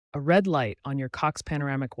A red light on your Cox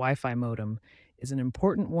Panoramic Wi-Fi modem is an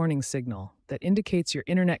important warning signal that indicates your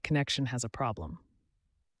internet connection has a problem.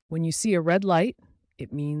 When you see a red light,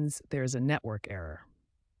 it means there is a network error.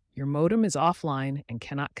 Your modem is offline and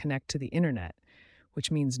cannot connect to the internet,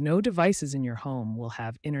 which means no devices in your home will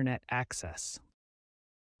have internet access.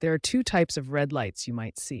 There are two types of red lights you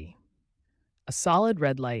might see. A solid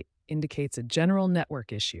red light indicates a general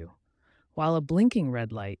network issue, while a blinking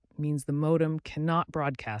red light means the modem cannot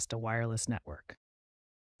broadcast a wireless network.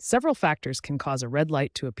 Several factors can cause a red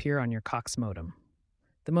light to appear on your Cox modem.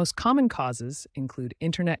 The most common causes include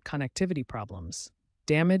internet connectivity problems,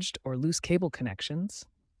 damaged or loose cable connections,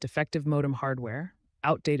 defective modem hardware,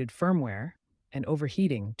 outdated firmware, and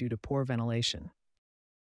overheating due to poor ventilation.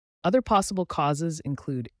 Other possible causes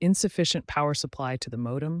include insufficient power supply to the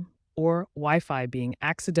modem or Wi-Fi being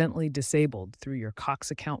accidentally disabled through your Cox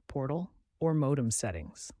account portal or modem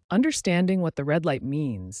settings. Understanding what the red light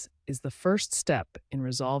means is the first step in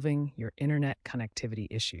resolving your internet connectivity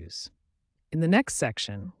issues. In the next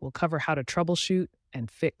section, we'll cover how to troubleshoot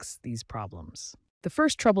and fix these problems. The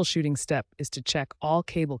first troubleshooting step is to check all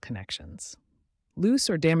cable connections. Loose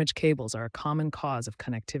or damaged cables are a common cause of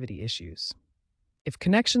connectivity issues. If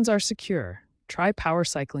connections are secure, try power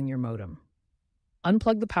cycling your modem.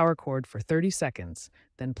 Unplug the power cord for 30 seconds,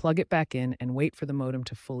 then plug it back in and wait for the modem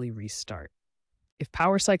to fully restart. If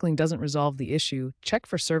power cycling doesn't resolve the issue, check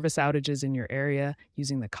for service outages in your area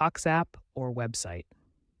using the Cox app or website.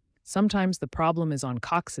 Sometimes the problem is on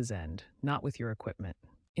Cox's end, not with your equipment.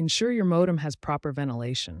 Ensure your modem has proper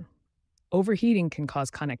ventilation. Overheating can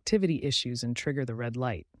cause connectivity issues and trigger the red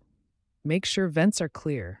light. Make sure vents are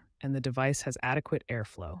clear and the device has adequate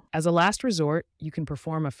airflow. As a last resort, you can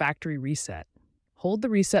perform a factory reset. Hold the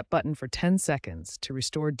reset button for 10 seconds to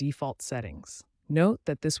restore default settings. Note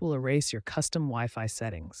that this will erase your custom Wi-Fi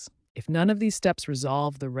settings. If none of these steps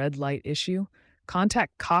resolve the red light issue,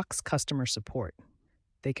 contact Cox customer support.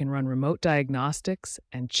 They can run remote diagnostics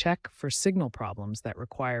and check for signal problems that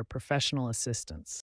require professional assistance.